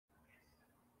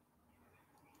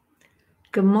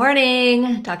Good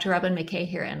morning, Dr. Robin McKay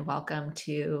here, and welcome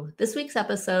to this week's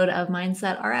episode of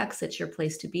Mindset RX. It's your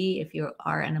place to be if you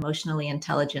are an emotionally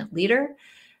intelligent leader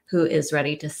who is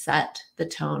ready to set the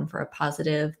tone for a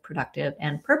positive, productive,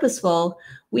 and purposeful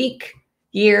week,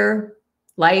 year,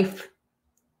 life,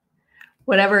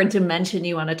 whatever dimension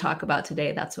you want to talk about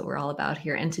today. That's what we're all about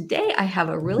here. And today I have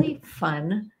a really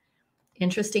fun,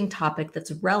 interesting topic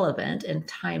that's relevant and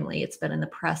timely. It's been in the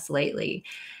press lately.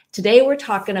 Today, we're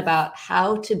talking about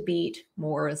how to beat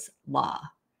Moore's Law.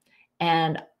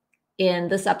 And in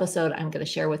this episode, I'm going to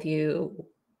share with you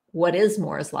what is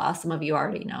Moore's Law. Some of you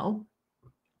already know.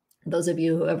 Those of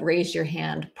you who have raised your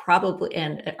hand probably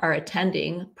and are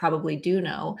attending probably do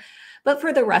know. But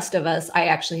for the rest of us, I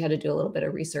actually had to do a little bit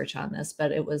of research on this,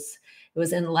 but it was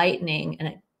enlightening, and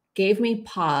it gave me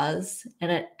pause,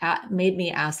 and it made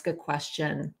me ask a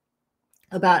question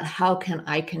about how can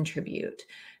I contribute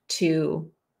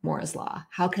to Moore's Law?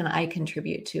 How can I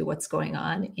contribute to what's going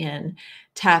on in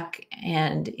tech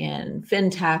and in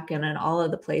fintech and in all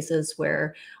of the places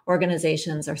where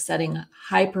organizations are setting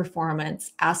high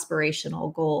performance,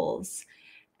 aspirational goals?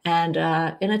 And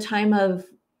in a time of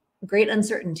great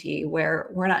uncertainty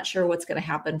where we're not sure what's going to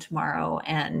happen tomorrow,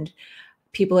 and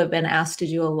people have been asked to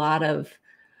do a lot of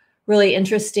really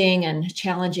interesting and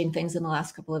challenging things in the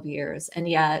last couple of years. And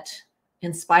yet,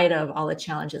 in spite of all the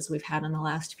challenges we've had in the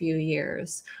last few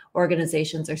years,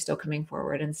 organizations are still coming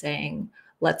forward and saying,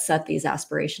 let's set these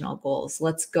aspirational goals.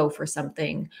 Let's go for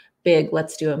something big.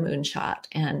 Let's do a moonshot.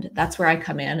 And that's where I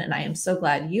come in. And I am so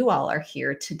glad you all are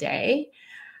here today.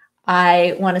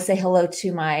 I want to say hello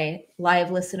to my live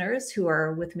listeners who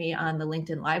are with me on the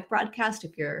LinkedIn Live broadcast.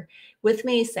 If you're with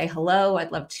me, say hello.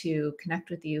 I'd love to connect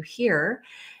with you here.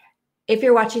 If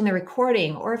you're watching the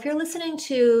recording, or if you're listening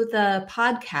to the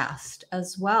podcast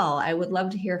as well, I would love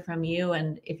to hear from you.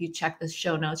 And if you check the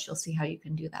show notes, you'll see how you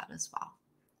can do that as well.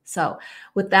 So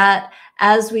with that,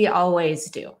 as we always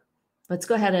do, let's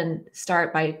go ahead and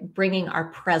start by bringing our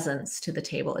presence to the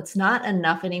table. It's not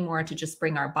enough anymore to just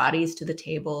bring our bodies to the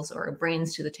tables or our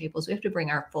brains to the tables. We have to bring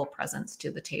our full presence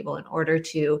to the table in order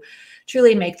to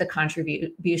truly make the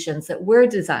contributions that we're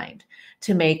designed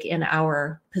to make in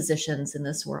our positions in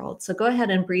this world. So go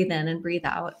ahead and breathe in and breathe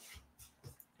out.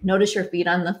 Notice your feet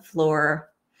on the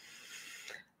floor.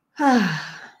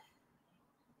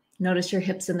 Notice your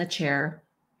hips in the chair.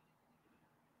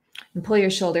 And pull your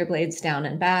shoulder blades down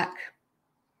and back.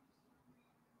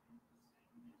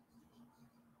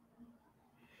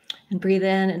 And breathe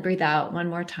in and breathe out one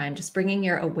more time, just bringing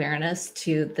your awareness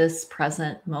to this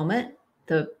present moment.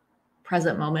 The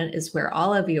present moment is where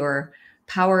all of your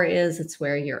power is. It's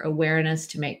where your awareness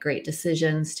to make great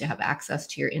decisions, to have access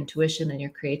to your intuition and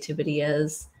your creativity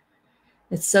is.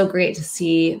 It's so great to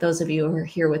see those of you who are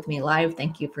here with me live.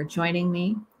 Thank you for joining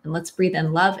me. And let's breathe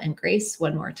in love and grace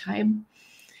one more time.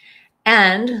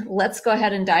 And let's go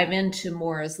ahead and dive into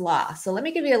Moore's Law. So let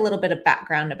me give you a little bit of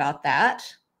background about that.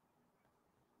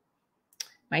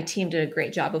 My team did a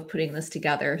great job of putting this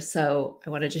together, so I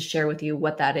want to just share with you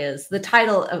what that is. The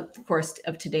title, of course,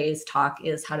 of today's talk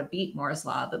is How to Beat Moore's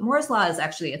Law, but Moore's Law is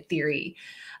actually a theory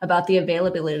about the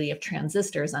availability of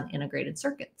transistors on integrated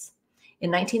circuits. In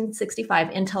 1965,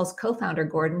 Intel's co-founder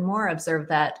Gordon Moore observed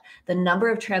that the number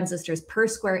of transistors per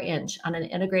square inch on an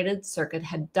integrated circuit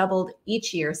had doubled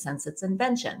each year since its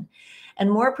invention, and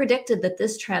Moore predicted that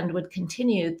this trend would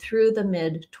continue through the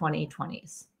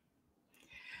mid-2020s.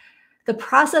 The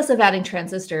process of adding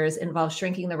transistors involves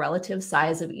shrinking the relative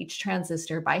size of each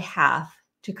transistor by half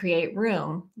to create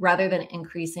room rather than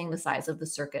increasing the size of the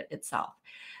circuit itself.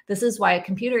 This is why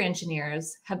computer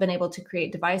engineers have been able to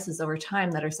create devices over time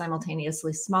that are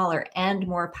simultaneously smaller and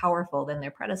more powerful than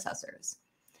their predecessors.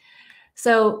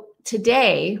 So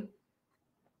today,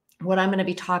 what I'm going to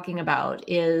be talking about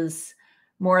is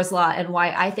Moore's Law and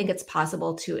why I think it's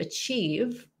possible to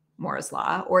achieve Moore's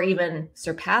Law, or even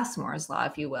surpass Moore's Law,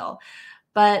 if you will,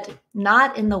 but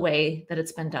not in the way that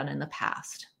it's been done in the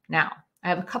past. Now, I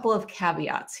have a couple of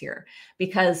caveats here,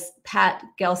 because Pat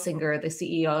Gelsinger, the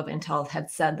CEO of Intel, had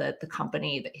said that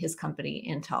his company,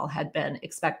 Intel, had been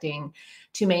expecting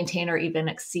to maintain or even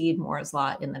exceed Moore's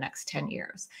Law in the next 10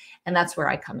 years. And that's where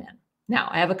I come in. Now,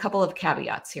 I have a couple of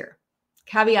caveats here.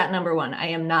 Caveat number one, I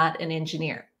am not an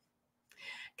engineer.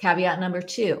 Caveat number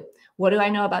two, what do I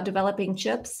know about developing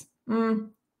chips?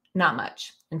 Not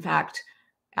much. In fact,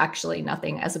 actually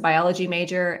nothing. As a biology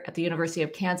major at the University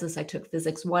of Kansas, I took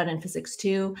physics 1 and physics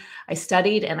 2. I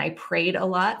studied and I prayed a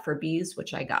lot for B's,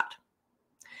 which I got.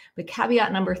 But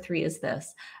caveat number three is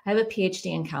this. I have a PhD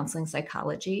in counseling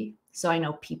psychology, so I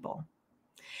know people.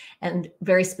 And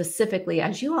very specifically,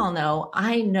 as you all know,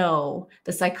 I know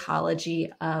the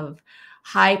psychology of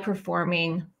high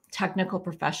performing technical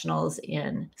professionals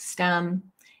in STEM,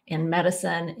 in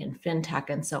medicine, in fintech,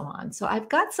 and so on. So I've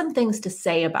got some things to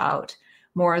say about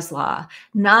Moore's Law,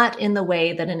 not in the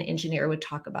way that an engineer would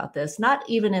talk about this, not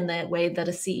even in the way that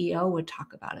a CEO would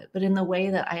talk about it, but in the way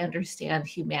that I understand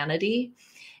humanity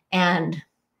and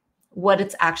what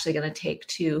it's actually going to take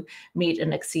to meet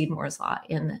and exceed Moore's Law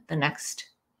in the next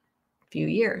few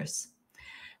years.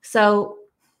 So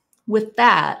with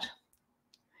that,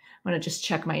 I'm going to just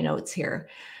check my notes here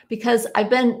because I've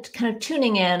been kind of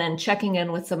tuning in and checking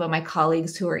in with some of my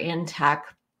colleagues who are in tech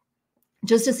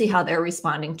just to see how they're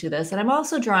responding to this. And I'm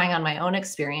also drawing on my own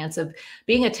experience of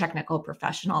being a technical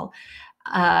professional.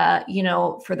 For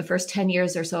the first 10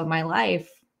 years or so of my life,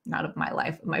 not of my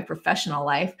life, my professional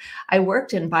life, I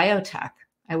worked in biotech.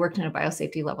 I worked in a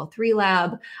biosafety level 3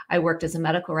 lab. I worked as a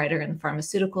medical writer in the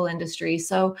pharmaceutical industry.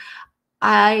 So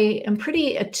I am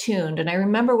pretty attuned, and I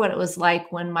remember what it was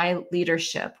like when my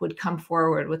leadership would come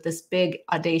forward with this big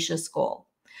audacious goal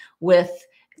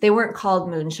they weren't called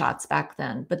moonshots back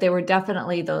then, but they were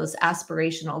definitely those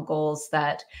aspirational goals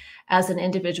that as an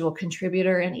individual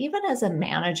contributor and even as a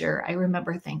manager, I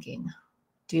remember thinking,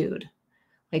 dude,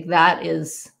 like that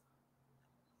is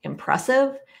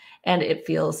impressive and it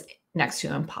feels next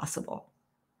to impossible.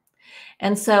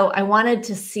 And so I wanted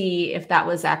to see if that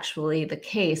was actually the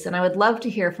case. And I would love to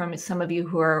hear from some of you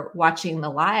who are watching the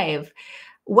live.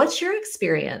 What's your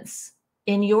experience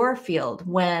in your field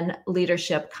when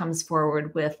leadership comes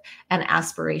forward with an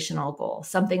aspirational goal,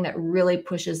 something that really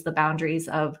pushes the boundaries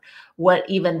of what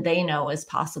even they know is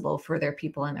possible for their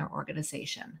people in their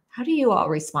organization? How do you all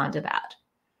respond to that?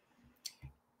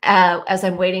 As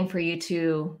I'm waiting for you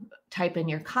to type in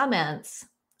your comments,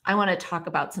 I want to talk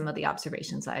about some of the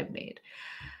observations I've made.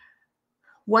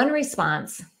 One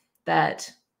response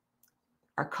that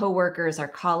our coworkers, our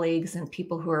colleagues, and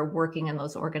people who are working in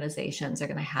those organizations are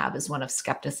going to have is one of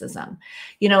skepticism.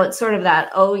 It's sort of that,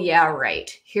 oh yeah,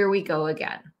 right, here we go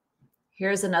again.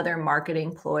 Here's another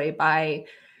marketing ploy by,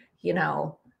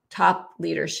 top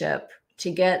leadership to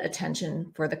get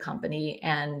attention for the company.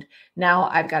 And now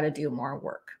I've got to do more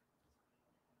work.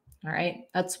 All right,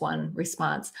 that's one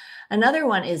response. Another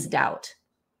one is doubt.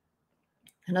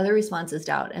 Another response is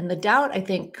doubt. And the doubt, I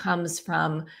think, comes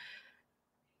from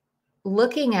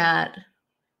looking at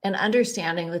and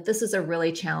understanding that this is a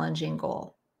really challenging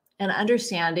goal. And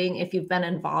understanding if you've been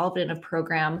involved in a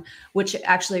program which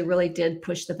actually really did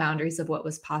push the boundaries of what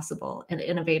was possible, an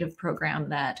innovative program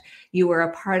that you were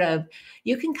a part of,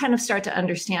 you can kind of start to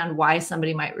understand why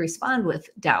somebody might respond with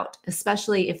doubt,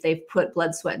 especially if they've put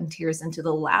blood, sweat, and tears into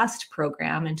the last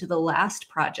program, into the last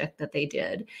project that they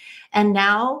did. And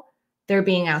now they're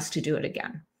being asked to do it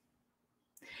again.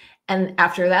 And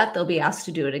after that, they'll be asked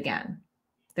to do it again.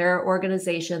 There are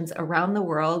organizations around the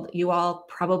world, you all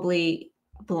probably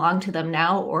belong to them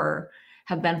now or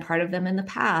have been part of them in the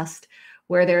past,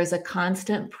 where there is a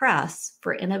constant press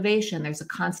for innovation. There's a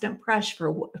constant press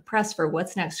for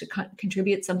what's next, to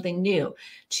contribute something new,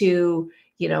 to,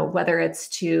 whether it's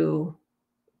to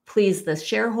please the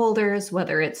shareholders,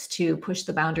 whether it's to push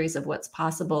the boundaries of what's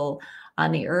possible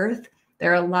on the earth.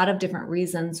 There are a lot of different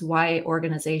reasons why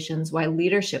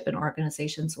leadership in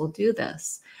organizations will do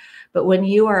this. But when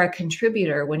you are a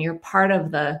contributor, when you're part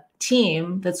of the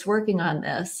team that's working on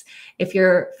this, if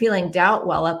you're feeling doubt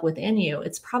well up within you,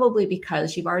 it's probably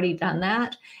because you've already done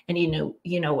that and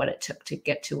you know what it took to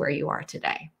get to where you are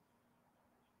today.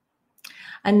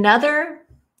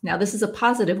 Now this is a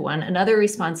positive one. Another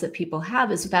response that people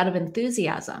have is that of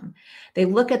enthusiasm. They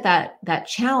look at that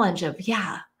challenge of,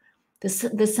 yeah,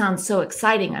 this sounds so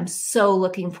exciting. I'm so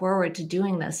looking forward to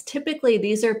doing this. Typically,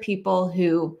 these are people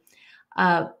who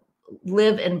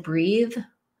live and breathe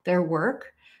their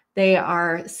work. They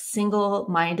are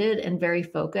single-minded and very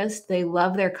focused. They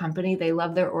love their company. They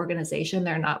love their organization.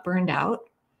 They're not burned out.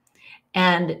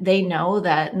 And they know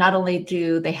that not only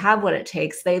do they have what it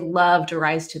takes, they love to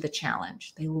rise to the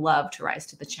challenge. They love to rise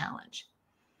to the challenge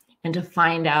and to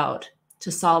find out, to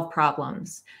solve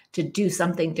problems, to do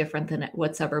something different than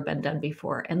what's ever been done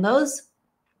before. And those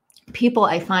people,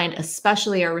 I find,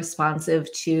 especially are responsive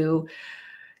to,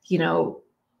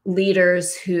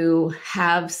 leaders who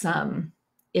have some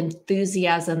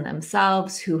enthusiasm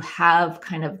themselves, who have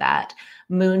kind of that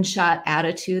moonshot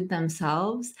attitude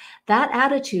themselves. That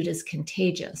attitude is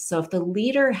contagious. So if the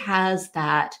leader has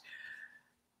that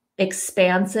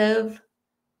expansive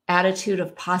attitude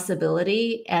of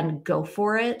possibility and go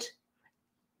for it,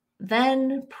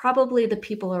 then probably the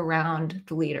people around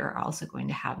the leader are also going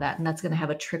to have that. And that's going to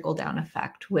have a trickle-down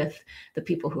effect with the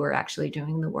people who are actually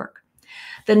doing the work.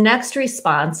 The next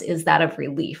response is that of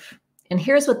relief. And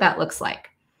here's what that looks like.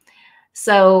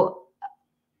 So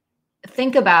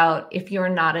think about if you're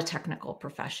not a technical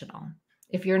professional,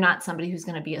 if you're not somebody who's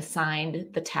going to be assigned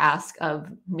the task of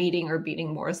meeting or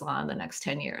beating Moore's law in the next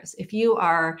 10 years, if you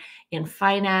are in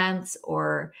finance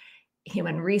or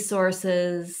human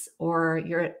resources, or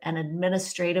you're an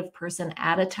administrative person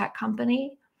at a tech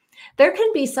company, there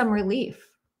can be some relief.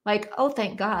 Like, oh,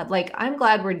 thank God. Like, I'm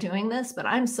glad we're doing this, but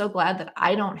I'm so glad that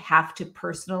I don't have to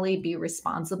personally be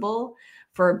responsible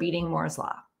for beating Moore's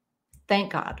law.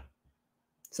 Thank God.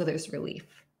 So there's relief.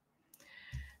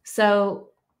 So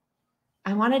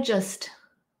I want to just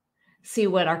see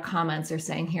what our comments are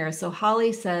saying here. So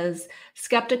Holly says,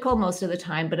 skeptical most of the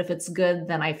time, but if it's good,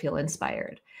 then I feel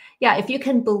inspired. Yeah, if you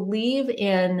can believe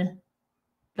in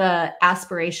the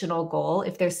aspirational goal,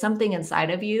 if there's something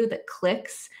inside of you that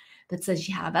clicks, that says,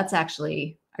 yeah, that's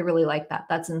actually, I really like that.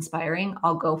 That's inspiring.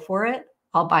 I'll go for it.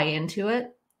 I'll buy into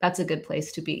it. That's a good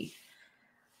place to be.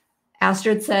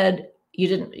 Astrid said, you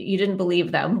didn't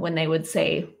believe them when they would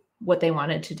say what they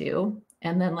wanted to do.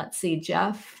 And then let's see,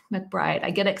 Jeff McBride, I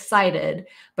get excited,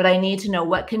 but I need to know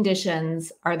what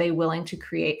conditions are they willing to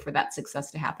create for that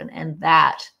success to happen. And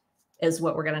that is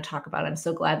what we're going to talk about. I'm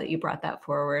so glad that you brought that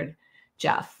forward,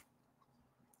 Jeff.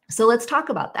 So let's talk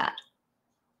about that.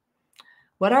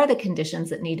 What are the conditions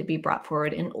that need to be brought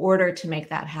forward in order to make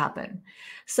that happen?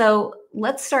 So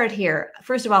let's start here.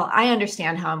 First of all, I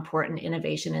understand how important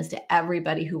innovation is to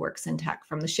everybody who works in tech,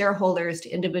 from the shareholders to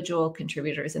individual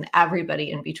contributors and everybody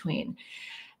in between.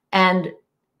 And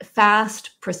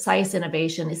fast, precise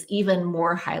innovation is even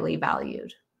more highly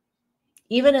valued,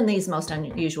 even in these most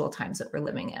unusual times that we're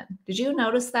living in. Did you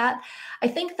notice that? I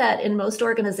think that in most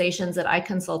organizations that I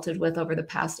consulted with over the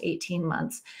past 18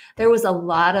 months, there was a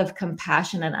lot of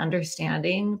compassion and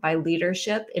understanding by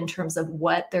leadership in terms of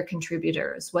what their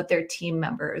contributors, what their team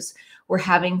members were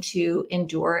having to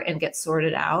endure and get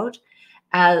sorted out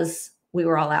as we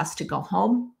were all asked to go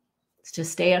home, to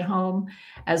stay at home,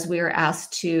 as we were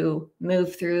asked to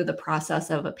move through the process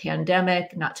of a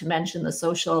pandemic, not to mention the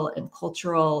social and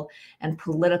cultural and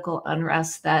political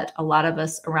unrest that a lot of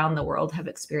us around the world have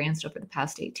experienced over the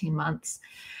past 18 months.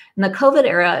 And the COVID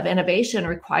era of innovation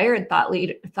required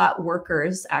thought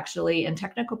workers, actually, and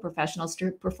technical professionals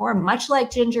to perform much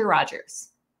like Ginger Rogers.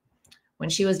 When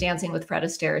she was dancing with Fred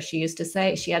Astaire, she used to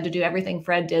say she had to do everything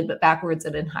Fred did, but backwards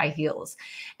and in high heels.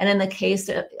 And in the case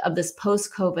of this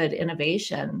post-COVID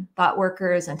innovation, thought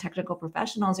workers and technical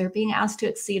professionals are being asked to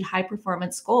exceed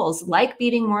high-performance goals, like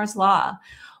beating Moore's law,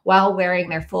 while wearing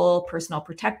their full personal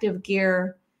protective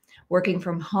gear, working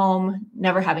from home,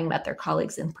 never having met their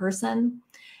colleagues in person,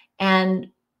 and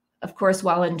of course,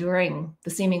 while enduring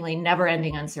the seemingly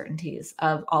never-ending uncertainties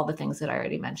of all the things that I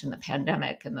already mentioned, the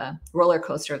pandemic and the roller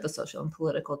coaster of the social and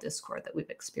political discord that we've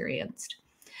experienced.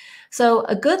 So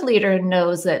a good leader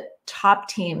knows that top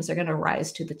teams are going to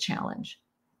rise to the challenge.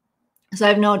 So I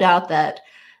have no doubt that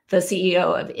the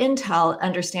CEO of Intel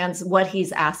understands what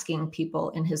he's asking people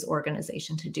in his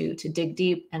organization to do, to dig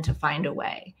deep and to find a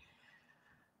way.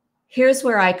 Here's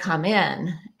where I come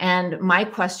in. And my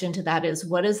question to that is,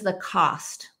 what is the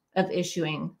cost of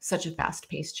issuing such a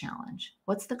fast-paced challenge?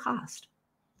 What's the cost?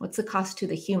 What's the cost to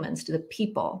the humans, to the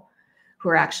people who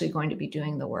are actually going to be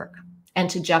doing the work? And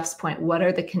to Jeff's point, what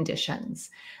are the conditions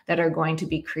that are going to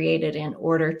be created in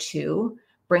order to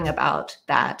bring about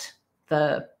that,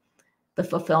 the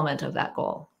fulfillment of that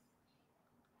goal?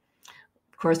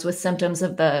 Of course, with symptoms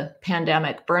of the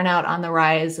pandemic, burnout on the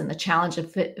rise, and the challenge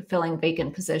of filling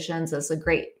vacant positions as the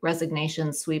Great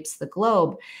Resignation sweeps the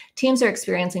globe, teams are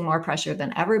experiencing more pressure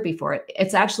than ever before.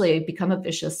 It's actually become a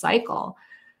vicious cycle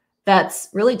that's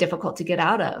really difficult to get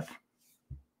out of,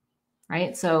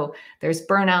 right? So there's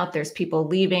burnout, there's people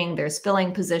leaving, there's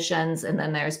filling positions, and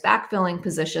then there's backfilling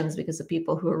positions because the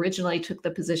people who originally took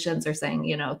the positions are saying,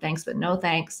 you know, thanks, but no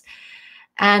thanks.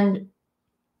 And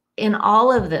in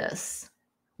all of this,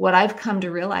 what I've come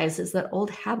to realize is that old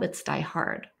habits die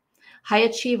hard. High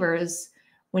achievers,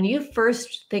 when you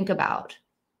first think about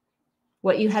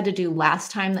what you had to do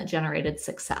last time that generated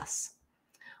success,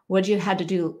 what you had to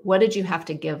do, what did you have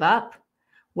to give up?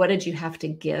 What did you have to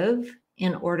give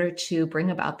in order to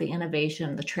bring about the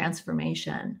innovation, the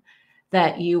transformation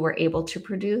that you were able to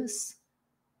produce?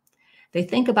 They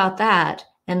think about that,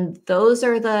 and those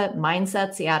are the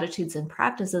mindsets, the attitudes, and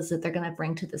practices that they're going to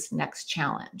bring to this next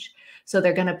challenge. So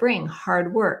they're going to bring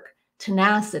hard work,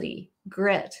 tenacity,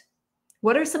 grit.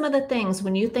 What are some of the things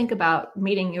when you think about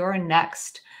meeting your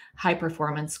next high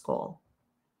performance goal?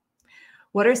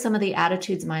 What are some of the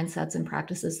attitudes, mindsets, and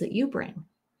practices that you bring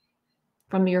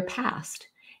from your past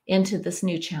into this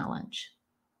new challenge?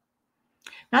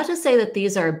 Not to say that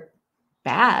these are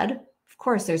bad. Of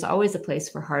course, there's always a place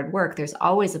for hard work. There's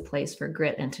always a place for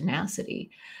grit and tenacity,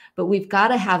 but we've got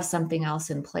to have something else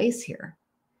in place here.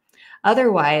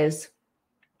 Otherwise,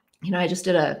 I just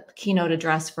did a keynote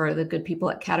address for the good people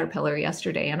at Caterpillar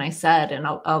yesterday, and I said, and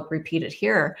I'll repeat it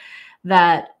here,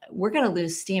 that we're going to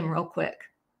lose steam real quick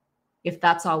if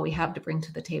that's all we have to bring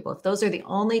to the table. If those are the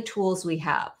only tools we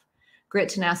have, grit,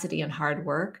 tenacity, and hard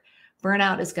work,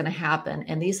 burnout is going to happen.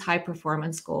 And these high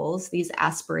performance goals, these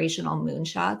aspirational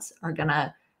moonshots, are going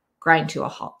to grind to a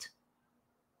halt.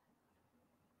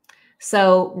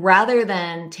 So rather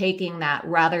than taking that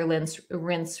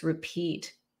rinse,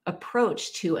 repeat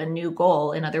approach to a new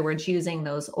goal, in other words, using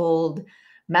those old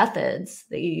methods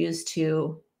that you used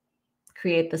to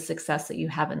create the success that you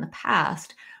have in the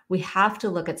past, we have to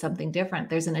look at something different.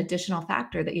 There's an additional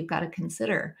factor that you've got to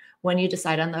consider when you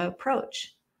decide on the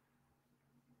approach.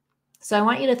 So I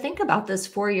want you to think about this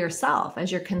for yourself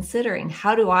as you're considering,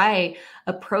 how do I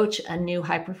approach a new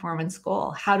high performance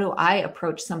goal? How do I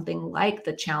approach something like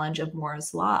the challenge of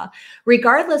Moore's Law?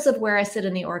 Regardless of where I sit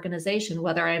in the organization,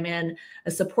 whether I'm in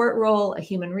a support role, a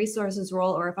human resources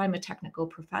role, or if I'm a technical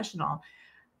professional,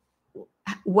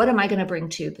 what am I going to bring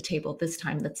to the table this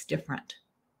time that's different?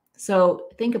 So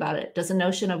think about it. Does a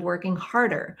notion of working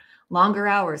harder, longer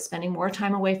hours, spending more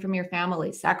time away from your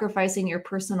family, sacrificing your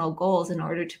personal goals in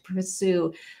order to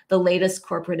pursue the latest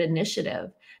corporate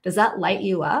initiative, does that light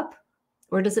you up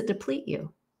or does it deplete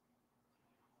you?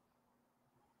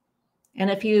 And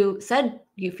if you said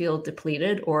you feel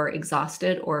depleted or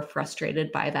exhausted or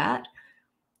frustrated by that,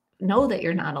 know that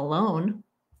you're not alone.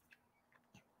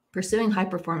 Pursuing high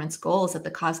performance goals at the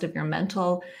cost of your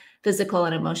mental, physical,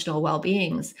 and emotional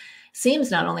well-beings seems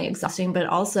not only exhausting, but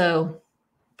also,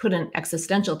 put in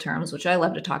existential terms, which I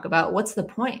love to talk about, what's the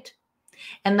point?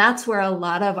 And that's where a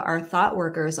lot of our thought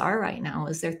workers are right now,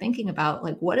 is they're thinking about,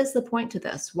 like, what is the point to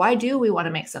this? Why do we want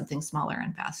to make something smaller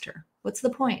and faster? What's the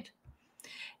point?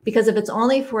 Because if it's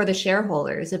only for the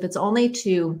shareholders, if it's only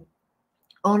to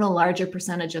own a larger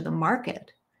percentage of the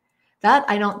market, that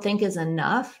I don't think is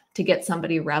enough to get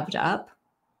somebody revved up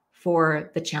for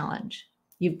the challenge.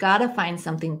 You've got to find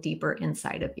something deeper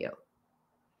inside of you.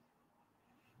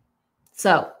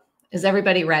 So is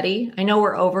everybody ready? I know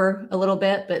we're over a little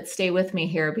bit, but stay with me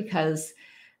here because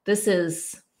this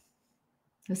is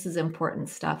important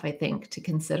stuff, I think, to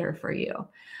consider for you.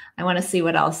 I want to see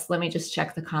what else. Let me just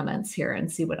check the comments here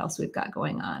and see what else we've got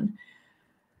going on.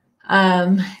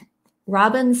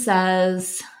 Robin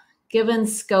says, given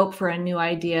scope for a new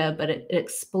idea, but it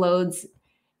explodes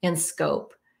in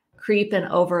scope,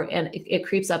 it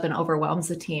creeps up and overwhelms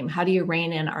the team. How do you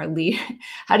rein our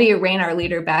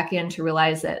leader back in to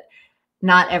realize that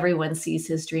not everyone sees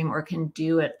his dream or can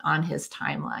do it on his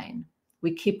timeline?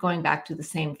 We keep going back to the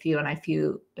same few, and I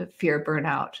fear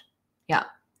burnout. Yeah,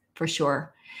 for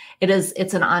sure.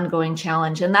 It's an ongoing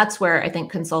challenge. And that's where I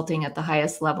think consulting at the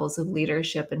highest levels of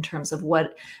leadership, in terms of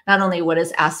not only what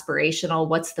is aspirational,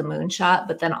 what's the moonshot,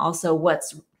 but then also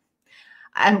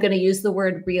I'm going to use the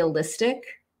word realistic,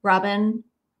 Robin.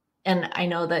 And I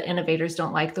know that innovators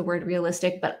don't like the word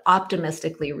realistic, but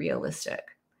optimistically realistic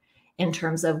in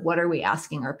terms of what are we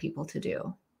asking our people to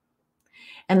do?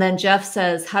 And then Jeff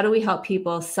says, how do we help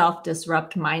people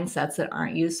self-disrupt mindsets that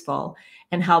aren't useful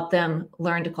and help them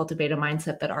learn to cultivate a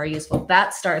mindset that are useful?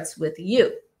 That starts with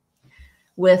you,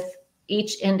 with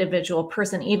each individual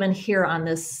person, even here on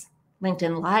this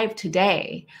LinkedIn Live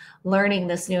today, learning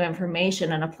this new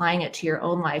information and applying it to your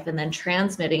own life and then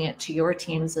transmitting it to your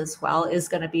teams as well is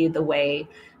going to be the way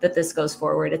that this goes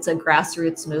forward. It's a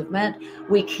grassroots movement.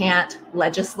 We can't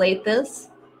legislate this.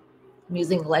 I'm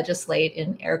using legislate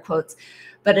in air quotes,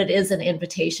 but it is an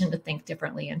invitation to think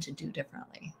differently and to do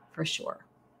differently, for sure.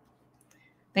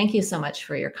 Thank you so much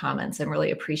for your comments. I'm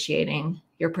really appreciating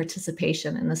your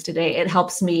participation in this today. It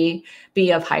helps me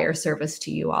be of higher service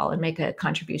to you all and make a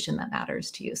contribution that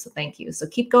matters to you. So thank you. So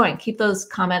keep going, keep those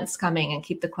comments coming and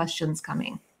keep the questions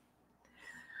coming.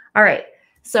 All right.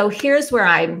 So here's where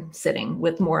I'm sitting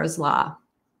with Moore's Law.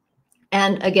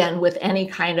 And again, with any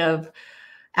kind of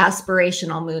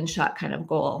aspirational moonshot kind of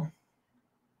goal.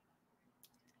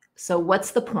 So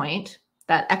what's the point?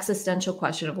 That existential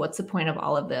question of what's the point of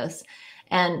all of this?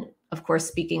 And of course,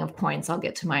 speaking of points, I'll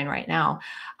get to mine right now.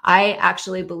 I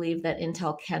actually believe that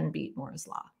Intel can beat Moore's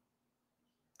Law,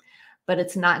 but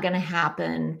it's not going to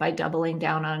happen by doubling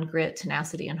down on grit,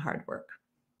 tenacity, and hard work.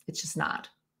 It's just not.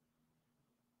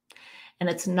 And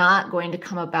it's not going to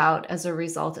come about as a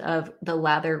result of the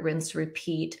lather, rinse,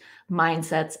 repeat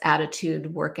mindsets,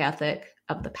 attitude, work ethic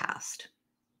of the past.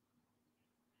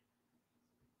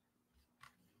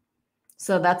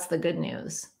 So that's the good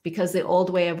news, because the old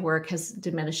way of work has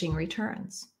diminishing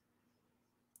returns.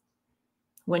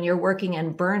 when you're working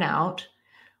in burnout,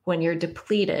 when you're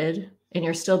depleted and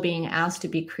you're still being asked to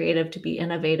be creative, to be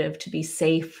innovative, to be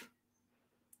safe,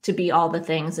 to be all the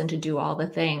things and to do all the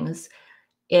things,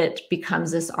 it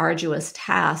becomes this arduous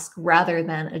task rather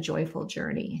than a joyful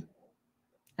journey.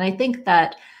 And I think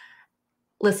that,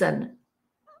 listen,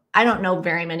 I don't know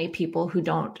very many people who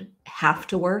don't have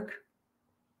to work,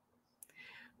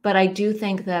 but I do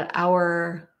think that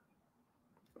our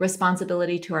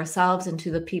responsibility to ourselves and to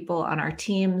the people on our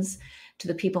teams, to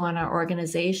the people in our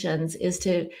organizations, is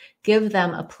to give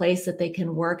them a place that they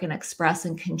can work and express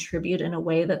and contribute in a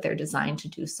way that they're designed to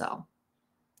do so.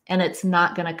 And it's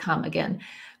not going to come again.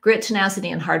 Grit,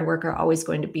 tenacity, and hard work are always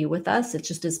going to be with us. It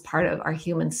just is part of our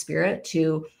human spirit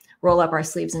to roll up our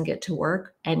sleeves and get to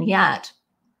work. And yet,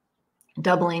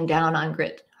 doubling down on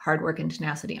grit, hard work, and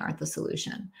tenacity aren't the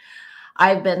solution.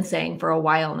 I've been saying for a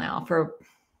while now,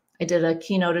 I did a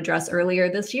keynote address earlier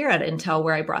this year at Intel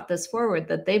where I brought this forward,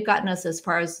 that they've gotten us as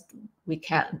far as they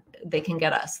can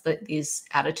get us, these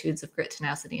attitudes of grit,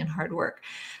 tenacity, and hard work.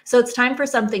 So it's time for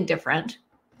something different.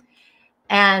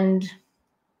 And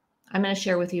I'm going to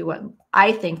share with you what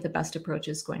I think the best approach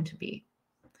is going to be.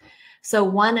 So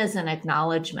one is an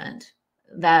acknowledgement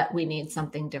that we need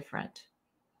something different.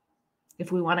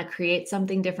 If we want to create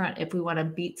something different, if we want to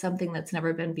beat something that's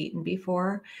never been beaten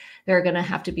before, there are going to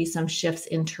have to be some shifts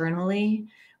internally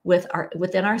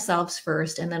within ourselves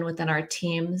first, and then within our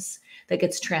teams that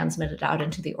gets transmitted out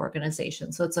into the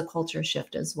organization. So it's a culture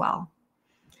shift as well.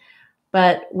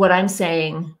 But what I'm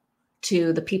saying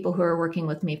to the people who are working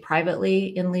with me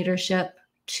privately in leadership,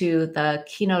 to the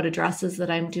keynote addresses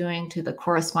that I'm doing, to the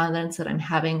correspondence that I'm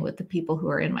having with the people who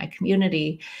are in my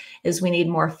community, is we need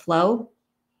more flow.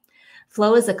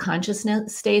 Flow is a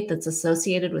consciousness state that's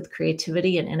associated with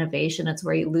creativity and innovation. It's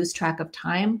where you lose track of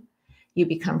time. You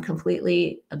become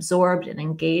completely absorbed and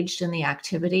engaged in the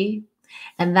activity.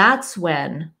 And that's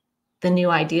when the new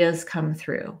ideas come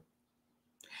through.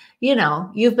 You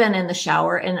know, you've been in the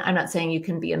shower, and I'm not saying you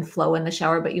can be in flow in the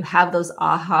shower, but you have those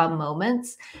aha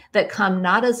moments that come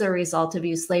not as a result of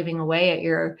you slaving away at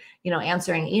your,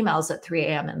 answering emails at 3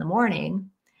 a.m. in the morning,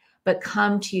 but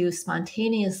come to you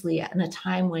spontaneously in a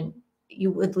time when you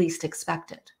would least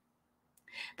expect it.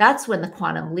 That's when the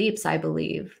quantum leaps, I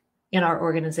believe, in our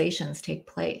organizations take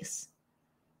place.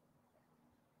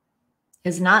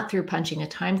 Is not through punching a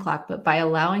time clock, but by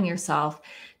allowing yourself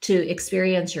to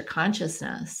experience your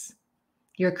consciousness,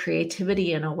 your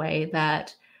creativity in a way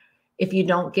that if you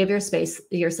don't give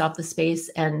yourself the space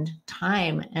and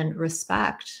time and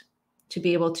respect to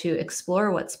be able to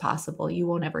explore what's possible, you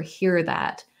won't ever hear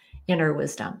that inner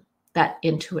wisdom, that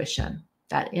intuition,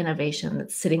 that innovation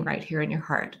that's sitting right here in your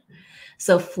heart.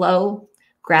 So flow,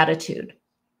 gratitude.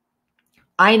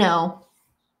 I know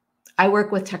I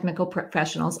work with technical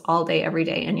professionals all day, every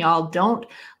day, and y'all don't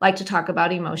like to talk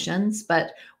about emotions,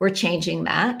 but we're changing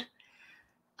that.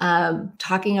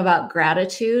 Talking about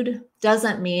gratitude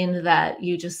doesn't mean that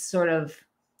you just sort of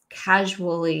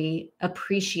casually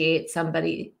appreciate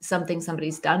something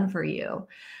somebody's done for you,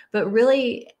 but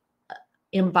really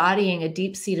embodying a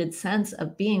deep-seated sense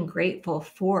of being grateful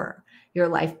for your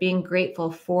life, being grateful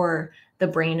for the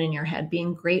brain in your head,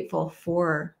 being grateful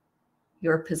for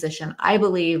your position. I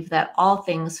believe that all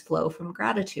things flow from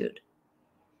gratitude.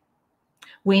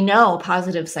 We know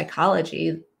positive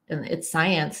psychology and its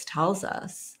science tells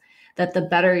us that the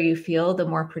better you feel, the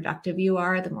more productive you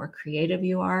are, the more creative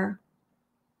you are.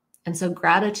 And so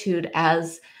gratitude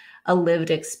as a lived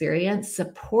experience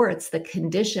supports the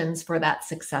conditions for that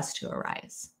success to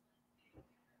arise.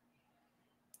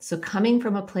 So coming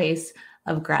from a place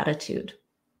of gratitude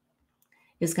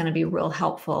is going to be real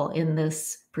helpful in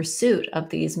this pursuit of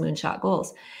these moonshot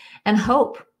goals. And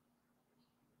hope.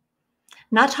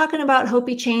 Not talking about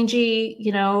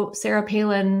hopey-changey, Sarah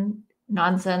Palin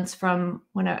nonsense from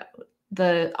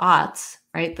the aughts,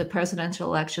 right? The presidential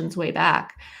elections way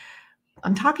back.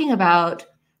 I'm talking about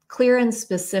clear and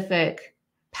specific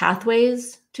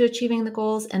pathways to achieving the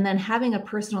goals, and then having a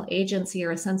personal agency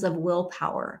or a sense of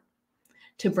willpower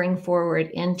to bring forward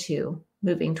into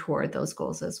moving toward those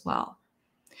goals as well.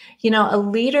 A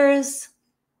leader's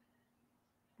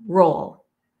role,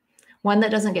 one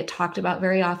that doesn't get talked about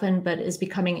very often, but is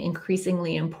becoming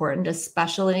increasingly important,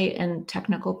 especially in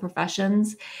technical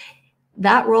professions,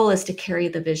 that role is to carry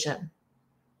the vision.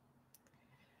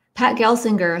 Pat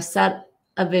Gelsinger set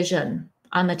a vision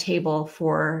on the table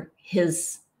for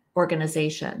his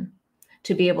organization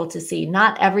to be able to see.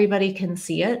 Not everybody can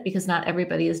see it because not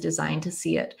everybody is designed to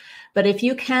see it. But if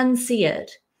you can see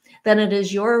it, then it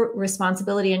is your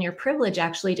responsibility and your privilege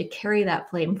actually to carry that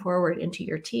flame forward into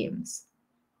your teams.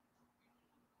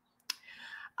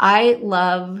 I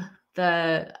love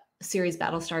the series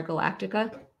Battlestar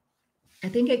Galactica. I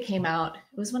think it came out,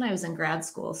 it was when I was in grad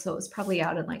school, so it was probably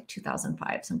out in like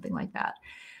 2005, something like that.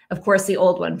 Of course, the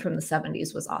old one from the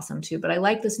 70s was awesome too, but I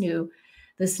like this new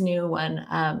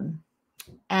one.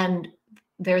 And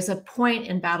there's a point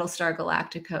in Battlestar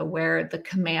Galactica where the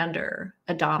commander,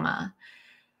 Adama,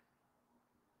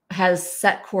 has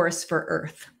set course for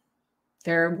Earth.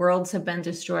 Their worlds have been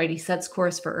destroyed. He sets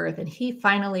course for Earth, and he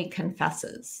finally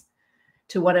confesses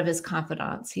to one of his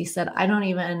confidants. He said, I don't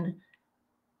even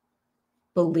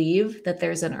believe that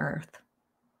there's an Earth,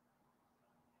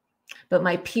 but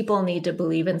my people need to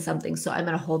believe in something, so I'm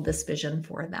going to hold this vision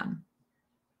for them.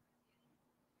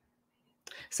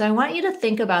 So I want you to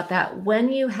think about that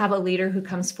when you have a leader who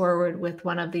comes forward with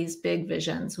one of these big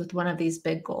visions, with one of these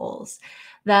big goals,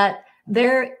 that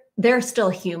they're still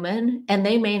human, and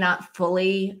they may not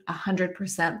fully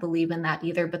 100% believe in that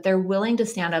either, but they're willing to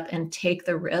stand up and take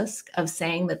the risk of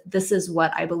saying that this is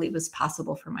what I believe is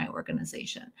possible for my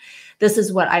organization. This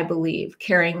is what I believe.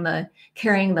 Carrying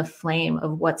the flame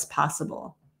of what's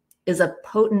possible is a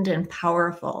potent and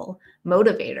powerful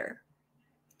motivator.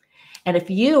 And if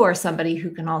you are somebody who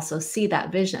can also see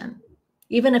that vision,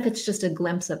 even if it's just a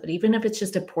glimpse of it, even if it's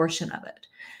just a portion of it,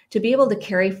 to be able to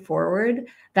carry forward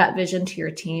that vision to your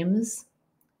teams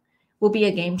will be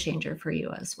a game changer for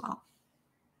you as well.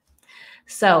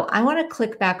 So I want to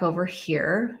click back over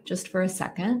here just for a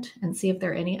second and see if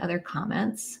there are any other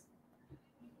comments.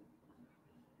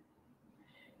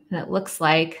 And it looks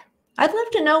like I'd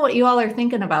love to know what you all are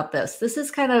thinking about this. This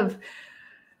is kind of,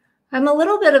 I'm a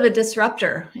little bit of a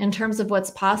disruptor in terms of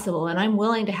what's possible, and I'm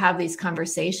willing to have these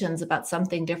conversations about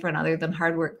something different other than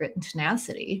hard work, grit, and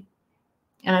tenacity.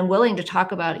 And I'm willing to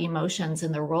talk about emotions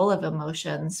and the role of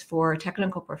emotions for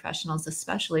technical professionals,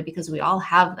 especially because we all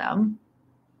have them,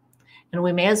 and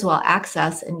we may as well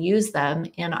access and use them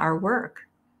in our work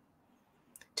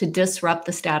to disrupt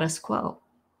the status quo.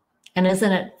 And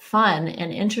isn't it fun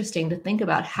and interesting to think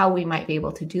about how we might be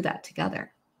able to do that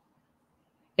together?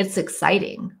 It's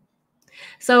exciting.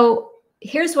 So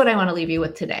here's what I want to leave you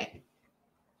with today.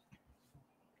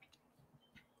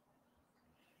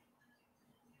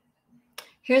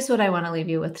 Here's what I want to leave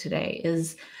you with today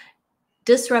is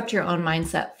disrupt your own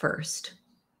mindset first.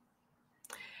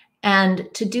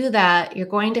 And to do that, you're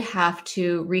going to have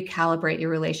to recalibrate your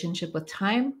relationship with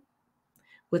time,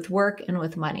 with work, and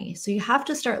with money. So you have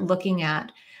to start looking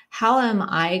at how am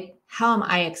I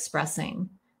expressing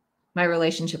my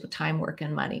relationship with time, work,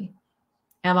 and money?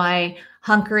 Am I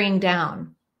hunkering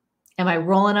down? Am I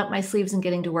rolling up my sleeves and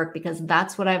getting to work because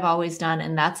that's what I've always done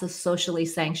and that's a socially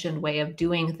sanctioned way of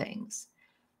doing things?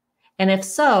 And if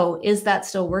so, is that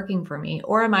still working for me,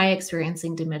 or am I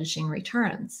experiencing diminishing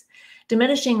returns?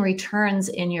 Diminishing returns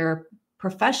in your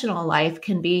professional life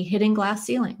can be hitting glass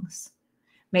ceilings.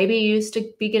 Maybe you used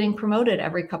to be getting promoted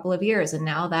every couple of years, and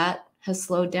now that has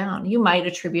slowed down. You might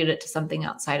attribute it to something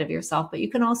outside of yourself, but you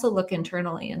can also look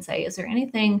internally and say, is there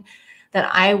anything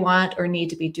that I want or need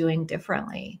to be doing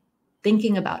differently,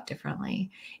 thinking about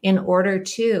differently, in order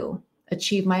to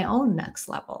achieve my own next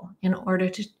level, in order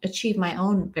to achieve my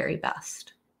own very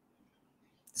best?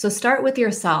 So start with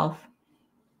yourself.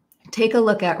 Take a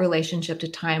look at relationship to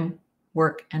time,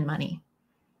 work, and money.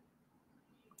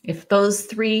 If those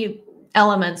three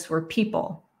elements were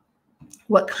people,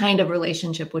 what kind of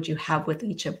relationship would you have with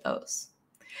each of those?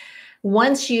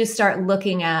 Once you start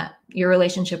looking at your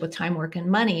relationship with time, work,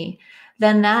 and money,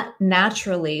 then that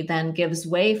naturally then gives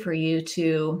way for you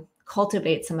to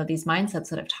cultivate some of these mindsets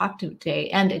that I've talked about today,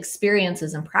 and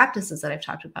experiences and practices that I've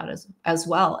talked about as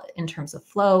well, in terms of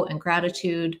flow and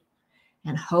gratitude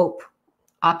and hope,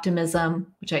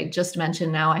 optimism, which I just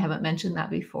mentioned now. I haven't mentioned that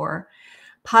before.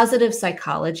 Positive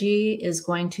psychology is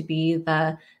going to be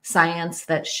the science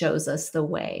that shows us the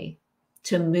way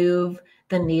to move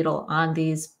the needle on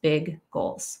these big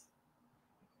goals.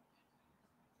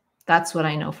 That's what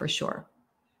I know for sure.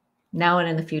 Now and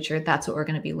in the future, that's what we're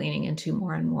going to be leaning into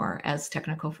more and more as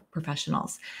technical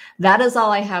professionals. That is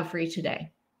all I have for you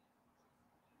today.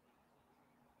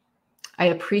 I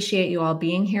appreciate you all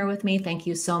being here with me. Thank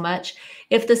you so much.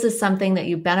 If this is something that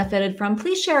you benefited from,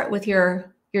 please share it with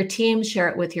your team, share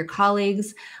it with your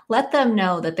colleagues. Let them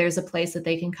know that there's a place that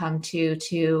they can come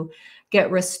to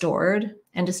get restored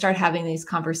and to start having these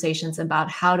conversations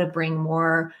about how to bring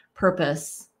more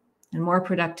purpose and more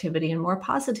productivity and more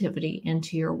positivity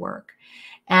into your work.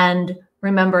 And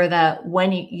remember that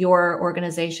when your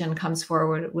organization comes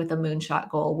forward with a moonshot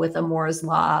goal, with a Moore's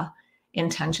Law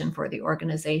intention for the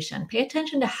organization, pay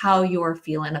attention to how you're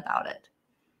feeling about it.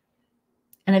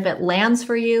 And if it lands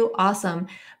for you, awesome.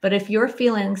 But if you're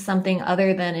feeling something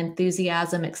other than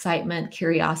enthusiasm, excitement,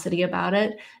 curiosity about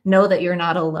it, know that you're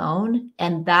not alone.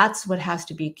 And that's what has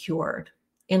to be cured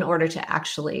in order to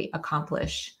actually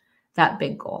accomplish that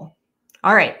big goal.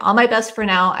 All right, all my best for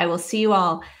now. I will see you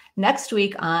all next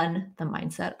week on the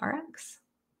Mindset RX.